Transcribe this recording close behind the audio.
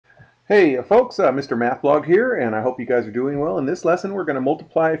Hey folks, Mrmathblog here, and I hope you guys are doing well. In this lesson we're going to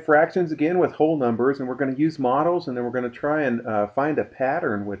multiply fractions again with whole numbers, and we're going to use models, and then we're going to try and find a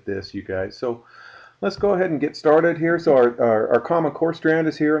pattern with this, you guys. So let's go ahead and get started here. So our Common Core strand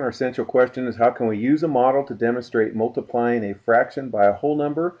is here, and our essential question is how can we use a model to demonstrate multiplying a fraction by a whole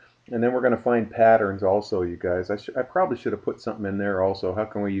number? And then we're going to find patterns also, you guys. I probably should have put something in there also. How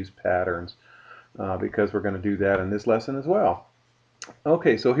can we use patterns? Because we're going to do that in this lesson as well.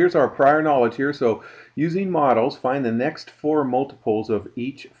 Okay, so here's our prior knowledge here. So using models, find the next four multiples of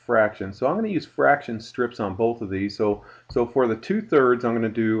each fraction. So I'm going to use fraction strips on both of these. So for the 2/3, I'm going to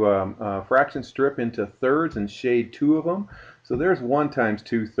do fraction strip into thirds and shade two of them. So there's 1 times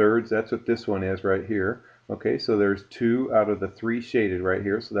 2/3. That's what this one is right here. Okay, so there's 2 out of the 3 shaded right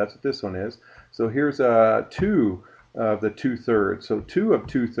here. So that's what this one is. So here's 2 of the 2/3. So 2 of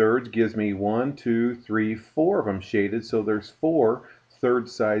 2/3 gives me 1, 2, 3, 4 of them shaded. So there's 4 third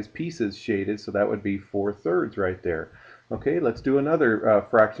size pieces shaded. So that would be 4/3 right there. Okay, let's do another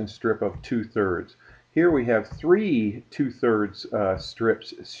fraction strip of 2/3. Here we have 3 2/3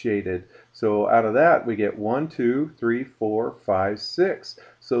 strips shaded. So out of that we get 1, 2, 3, 4, 5, 6.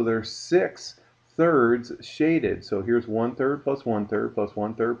 So there's 6 thirds shaded. So here's 1/3 plus 1/3 plus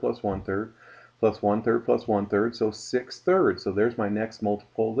 1/3 plus 1/3 plus 1/3 plus 1/3, so 6/3. So there's my next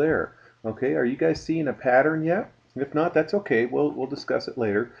multiple there. Okay, are you guys seeing a pattern yet? If not, that's okay. We'll discuss it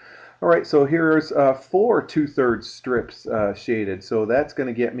later. All right, so here's 4 2/3 strips shaded. So that's going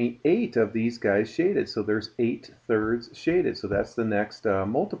to get me 8 of these guys shaded. So there's 8 thirds shaded. So that's the next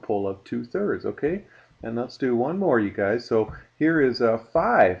multiple of 2/3. Okay, and let's do one more, you guys. So here is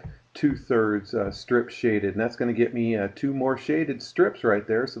 5 2/3 strips shaded, and that's going to get me 2 more shaded strips right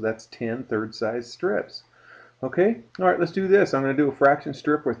there. So that's 10 third size strips. Okay, all right, let's do this. I'm going to do a fraction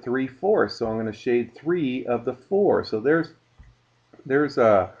strip with 3/4. So I'm going to shade 3 of the 4. So there's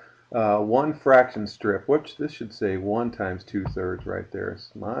one fraction strip, which this should say 1 times 2/3 right there.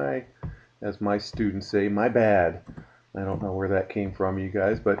 It's as my students say, my bad. I don't know where that came from, you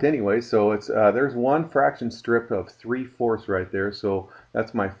guys, but anyway, so it's there's one fraction strip of 3/4 right there. So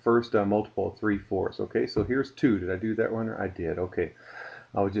that's my first multiple of 3/4. Okay, so here's 2. Did I do that one? I did. Okay,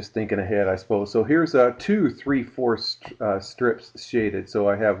 I was just thinking ahead, I suppose. So here's 2 3/4 strips shaded. So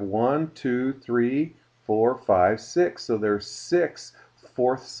I have 1, 2, 3, 4, 5, 6. So there's 6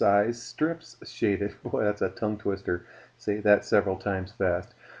 fourth size strips shaded. Boy, that's a tongue twister. Say that several times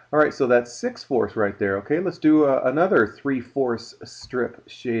fast. All right, so that's 6/4 right there. Okay, let's do another 3/4 strip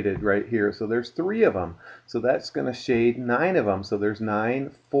shaded right here. So there's 3 of them. So that's going to shade 9 of them. So there's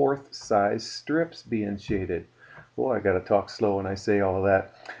 9 fourth size strips being shaded. Boy, I got to talk slow when I say all of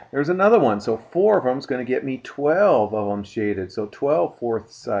that. There's another one. So 4 of them is going to get me 12 of them shaded. So 12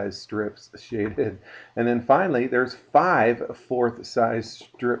 fourth size strips shaded. And then finally, there's 5 fourth size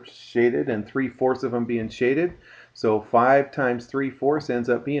strips shaded and 3/4 of them being shaded. So 5 times 3/4 ends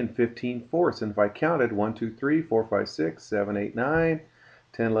up being 15/4. And if I counted 1, 2, 3, 4, 5, 6, 7, 8, 9,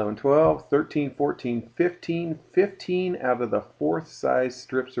 10, 11, 12, 13, 14, 15. 15 out of the fourth size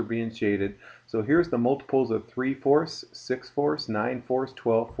strips are being shaded. So here's the multiples of 3/4, 6/4, 9/4,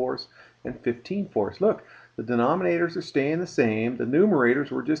 12/4, and 15/4. Look, the denominators are staying the same. The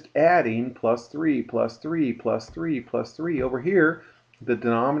numerators were just adding plus 3, plus 3, plus 3, plus 3. Over here, the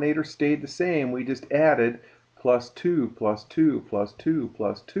denominator stayed the same. We just added plus 2, plus 2, plus 2,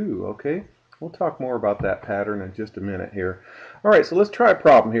 plus 2. Okay? We'll talk more about that pattern in just a minute here. All right, so let's try a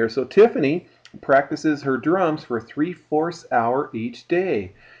problem here. So Tiffany practices her drums for 3/4 hour each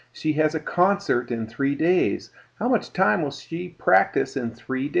day. She has a concert in 3 days. How much time will she practice in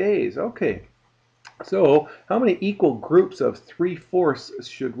 3 days? Okay, so how many equal groups of 3/4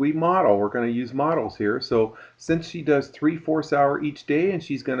 should we model? We're going to use models here. So since she does 3/4 hour each day and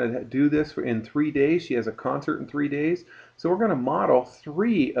she's going to do this in 3 days, she has a concert in 3 days. So we're going to model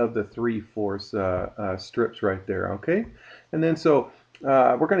 3 of the 3/4 strips right there, okay? And then so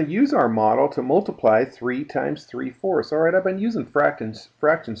we're going to use our model to multiply 3 times 3/4. All right, I've been using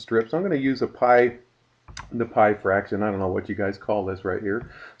fraction strips. I'm going to use the pi fraction. I don't know what you guys call this right here.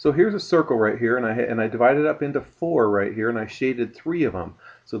 So here's a circle right here, and I divided it up into 4 right here, and I shaded 3 of them.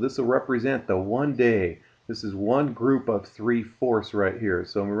 So this will represent the one day. This is one group of 3/4 right here.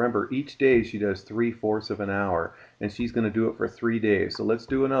 So remember, each day she does 3/4 of an hour, and she's going to do it for 3 days. So let's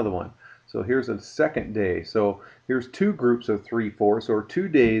do another one. So here's a second day. So here's 2 groups of 3/4, or 2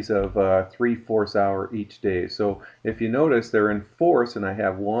 days of 3/4 hour each day. So if you notice, they're in fourths, and I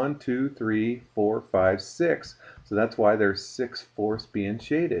have 1, 2, 3, 4, 5, 6. So that's why there's 6/4 being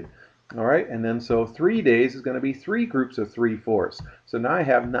shaded. All right, and then so 3 days is going to be 3 groups of 3/4. So now I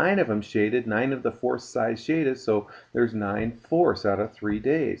have 9 of them shaded, 9 of the fourth size shaded, so there's 9/4 out of 3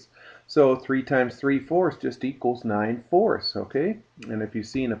 days. So 3 times 3/4 just equals 9/4, okay? And if you've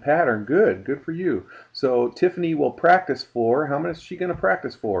seen a pattern, good for you. So Tiffany will practice for, how much is she going to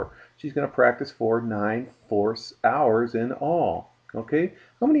practice for? She's going to practice for 9/4 hours in all. Okay,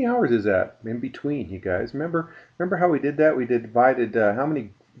 how many hours is that in between, you guys? Remember how we did that? We did divided how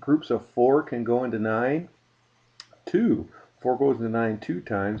many groups of 4 can go into 9? 2. 4 goes into 9 2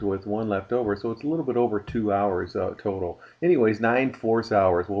 times with 1 left over, so it's a little bit over 2 hours total. Anyways, 9/4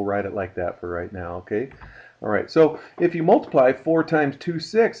 hours. We'll write it like that for right now, okay? All right, so if you multiply 4 times 2,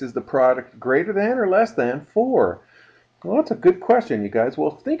 6, is the product greater than or less than 4? Well, that's a good question, you guys.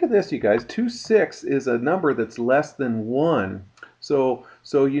 Well, think of this, you guys. 2, 6 is a number that's less than 1. So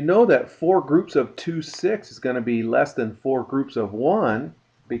you know that 4 groups of 2, 6 is going to be less than 4 groups of 1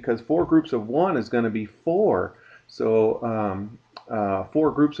 because 4 groups of 1 is going to be 4. So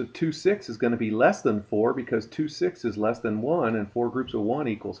 4 groups of 2, 6 is going to be less than 4 because 2, 6 is less than 1 and 4 groups of 1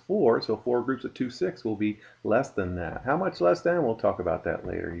 equals 4. So 4 groups of 2, 6 will be less than that. How much less than? We'll talk about that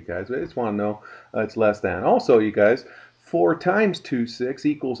later, you guys. I just want to know it's less than. Also, you guys, 4 times 2, 6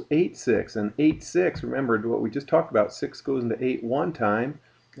 equals 8, 6. And 8, 6, remember what we just talked about, 6 goes into 8 one time,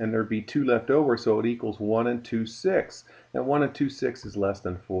 and there'd be 2 left over, so it equals 1 and 2, 6. And 1 and 2, 6 is less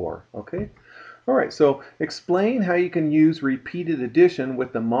than 4, okay? All right, so explain how you can use repeated addition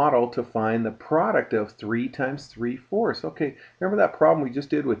with the model to find the product of 3 times 3/4. Okay, remember that problem we just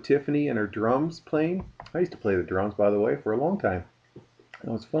did with Tiffany and her drums playing? I used to play the drums, by the way, for a long time.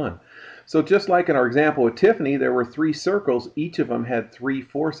 That was fun. So just like in our example with Tiffany, there were 3 circles. Each of them had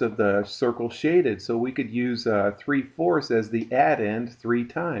 3/4 of the circle shaded. So we could use 3/4 as the add-end 3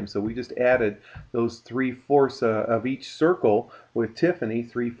 times. So we just added those 3/4 of each circle with Tiffany.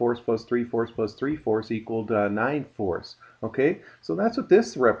 3/4 plus 3/4 plus 3/4 equaled 9/4. Okay, so that's what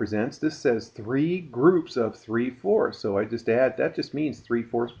this represents. This says 3 groups of 3/4. So I just add, that just means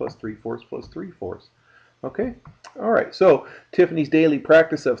 3/4 plus 3/4 plus 3/4. Okay, all right, so Tiffany's daily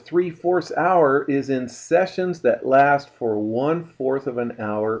practice of 3/4 hour is in sessions that last for 1/4 of an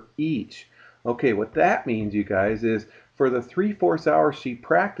hour each. Okay, what that means, you guys, is for the 3/4 hours she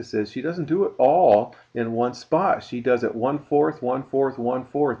practices, she doesn't do it all in one spot. She does it 1/4, 1/4,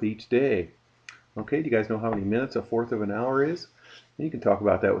 1/4 each day. Okay, do you guys know how many minutes a fourth of an hour is? You can talk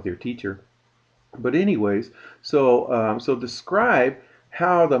about that with your teacher. But anyways, so describe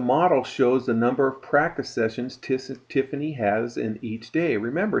how the model shows the number of practice sessions Tiffany has in each day.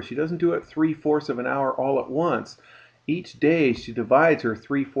 Remember, she doesn't do it 3/4 of an hour all at once. Each day she divides her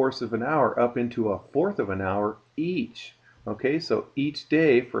 3/4 of an hour up into a fourth of an hour each. Okay, so each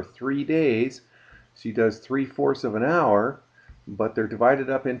day for 3 days she does 3/4 of an hour, but they're divided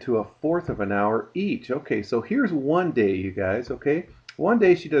up into a fourth of an hour each. Okay, so here's one day, you guys, okay? One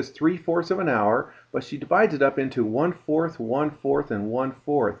day she does 3/4 of an hour, but she divides it up into 1/4, 1/4, and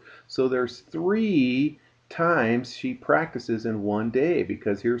 1/4. So there's 3 times she practices in one day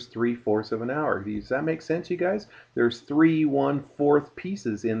because here's 3/4 of an hour. Does that make sense, you guys? There's 3 1/4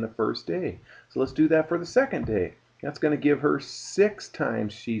 pieces in the first day. So let's do that for the second day. That's going to give her 6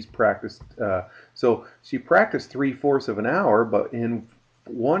 times she's practiced. So she practiced 3/4 of an hour, but in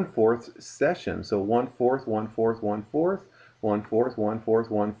 1/4 session. So 1/4, 1/4, 1/4, 1/4,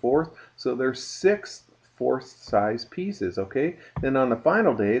 1/4, 1/4. So there's 6 fourth size pieces, okay? Then on the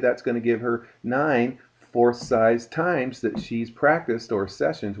final day, that's going to give her 9 fourth size times that she's practiced, or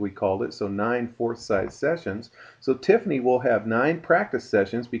sessions we called it, so 9 fourth size sessions. So Tiffany will have 9 practice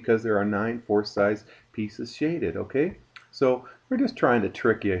sessions because there are 9 fourth size pieces shaded, okay? So we're just trying to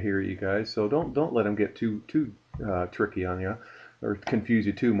trick you here, you guys. So don't let them get too tricky on you or confuse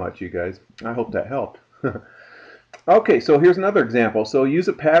you too much, you guys. I hope that helped. Okay, so here's another example. So use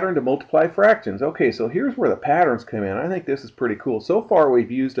a pattern to multiply fractions. Okay, so here's where the patterns come in. I think this is pretty cool. So far we've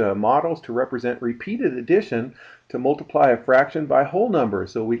used models to represent repeated addition to multiply a fraction by whole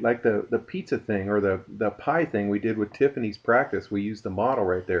numbers. So we like the pizza thing or the pie thing we did with Tiffany's practice. We used the model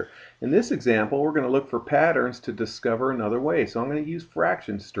right there. In this example, we're going to look for patterns to discover another way. So I'm going to use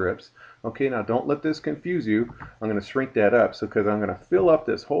fraction strips. Okay, now don't let this confuse you. I'm going to shrink that up because I'm going to fill up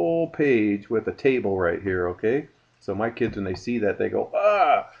this whole page with a table right here, okay? So my kids, when they see that, they go,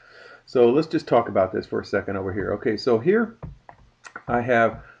 ah! So let's just talk about this for a second over here. Okay, so here I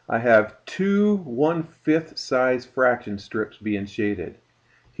have 2 1/5 size fraction strips being shaded.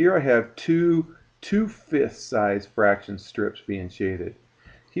 Here I have 2 2/5 size fraction strips being shaded.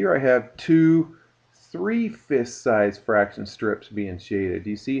 Here I have 2 3/5 size fraction strips being shaded.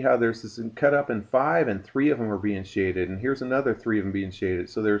 Do you see how there's this cut up in 5 and 3 of them are being shaded, and here's another 3 of them being shaded.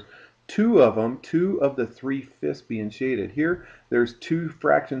 So there's two of them, 2 of the 3/5 being shaded. Here, there's 2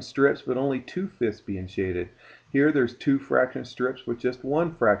 fraction strips, but only 2/5 being shaded. Here, there's 2 fraction strips with just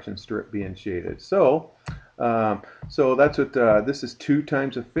 1 fraction strip being shaded. So that's what this is 2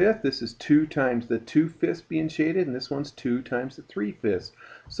 times a fifth. This is 2 times the 2/5 being shaded, and this one's 2 times the 3/5.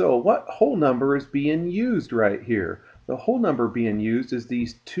 So what whole number is being used right here? The whole number being used is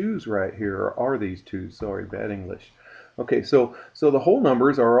these 2's right here, or are these 2's? Sorry, bad English. Okay, so the whole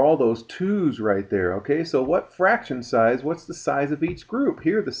numbers are all those 2's right there. Okay, so what fraction size, what's the size of each group?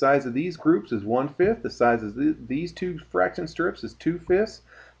 Here, the size of these groups is 1/5. The size of these 2 fraction strips is 2/5.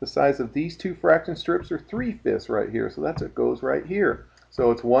 The size of these 2 fraction strips are 3/5 right here. So that's what goes right here.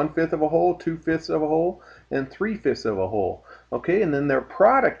 So it's 1/5 of a whole, 2/5 of a whole, and 3/5 of a whole. Okay, and then their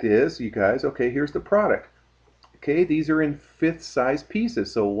product is, you guys, okay, here's the product. Okay, these are in fifth size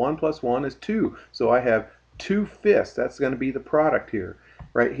pieces. So 1 plus 1 is 2. So I have 2/5. That's going to be the product here.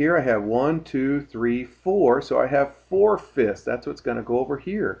 Right here I have 1, 2, 3, 4. So I have 4/5. That's what's going to go over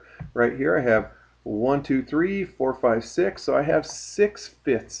here. Right here I have 1, 2, 3, 4, 5, 6. So I have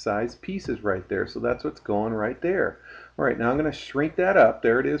 6/5 size pieces right there. So that's what's going right there. All right, now I'm going to shrink that up.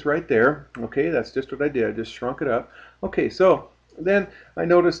 There it is right there. Okay, that's just what I did. I just shrunk it up. Okay, so then I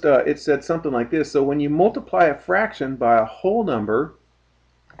noticed it said something like this. So when you multiply a fraction by a whole number,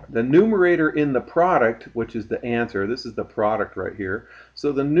 the numerator in the product, which is the answer, this is the product right here.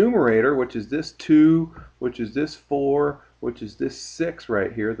 So the numerator, which is this 2, which is this 4, which is this 6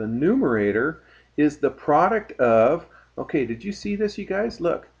 right here, the numerator is the product of, okay, did you see this, you guys?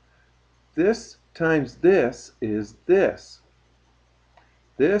 Look, this times this is this.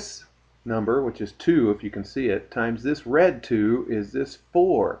 This number, which is 2 if you can see it, times this red 2 is this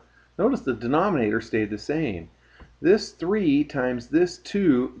 4. Notice the denominator stayed the same. This 3 times this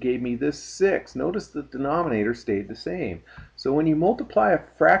 2 gave me this 6. Notice the denominator stayed the same. So when you multiply a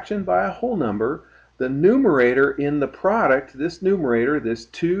fraction by a whole number, the numerator in the product, this numerator, this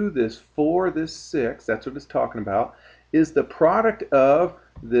 2, this 4, this 6, that's what it's talking about, is the product of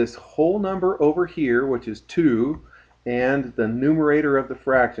this whole number over here, which is 2, and the numerator of the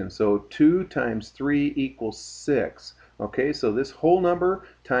fraction. So 2 times 3 equals 6. Okay, so this whole number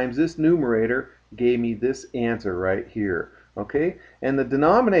times this numerator gave me this answer right here. Okay, and the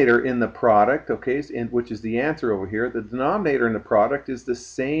denominator in the product, okay, which is the answer over here, the denominator in the product is the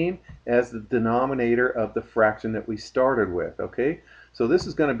same as the denominator of the fraction that we started with. Okay, so this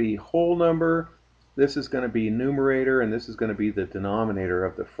is going to be whole number, this is going to be numerator, and this is going to be the denominator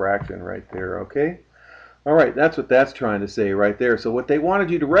of the fraction right there. Okay. All right, that's what that's trying to say right there. So what they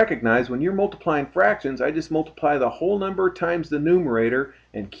wanted you to recognize, when you're multiplying fractions, I just multiply the whole number times the numerator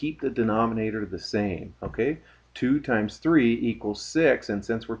and keep the denominator the same. Okay, 2 times 3 equals 6, and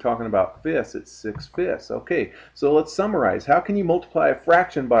since we're talking about fifths, it's 6/5. Okay, so let's summarize. How can you multiply a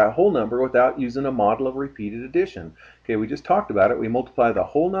fraction by a whole number without using a model of repeated addition? Okay, we just talked about it. We multiply the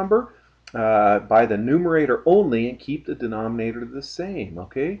whole number by the numerator only and keep the denominator the same.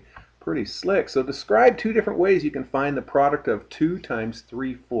 Okay. Pretty slick. So describe 2 different ways you can find the product of 2 times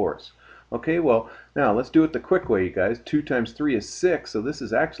 3/4. Okay, well, now let's do it the quick way, you guys. 2 times 3 is 6, so this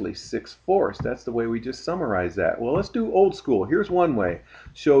is actually 6/4. That's the way we just summarized that. Well, let's do old school. Here's one way.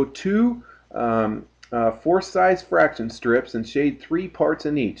 Show 2 fourth size fraction strips and shade 3 parts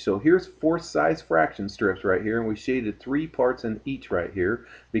in each. So here's fourth size fraction strips right here, and we shaded 3 parts in each right here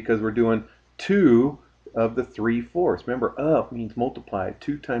because we're doing 2 of the 3/4. Remember, of means multiply.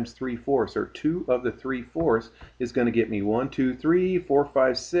 2 times 3/4, or 2 of the 3/4 is going to get me 1, 2, 3, 4,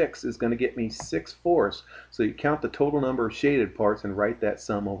 5, 6 is going to get me 6/4. So you count the total number of shaded parts and write that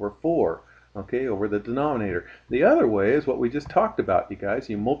sum over 4. Okay, over the denominator. The other way is what we just talked about, you guys.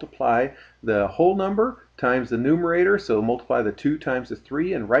 You multiply the whole number times the numerator, so multiply the 2 times the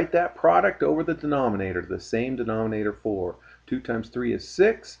 3 and write that product over the denominator, the same denominator 4. 2 times 3 is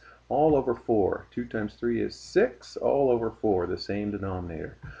 6. All over 4. 2 times 3 is 6, all over 4, the same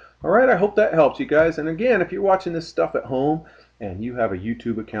denominator. All right, I hope that helps you guys. And again, if you're watching this stuff at home and you have a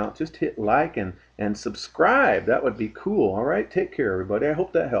YouTube account, just hit like and subscribe. That would be cool. All right, take care, everybody. I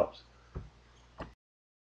hope that helps.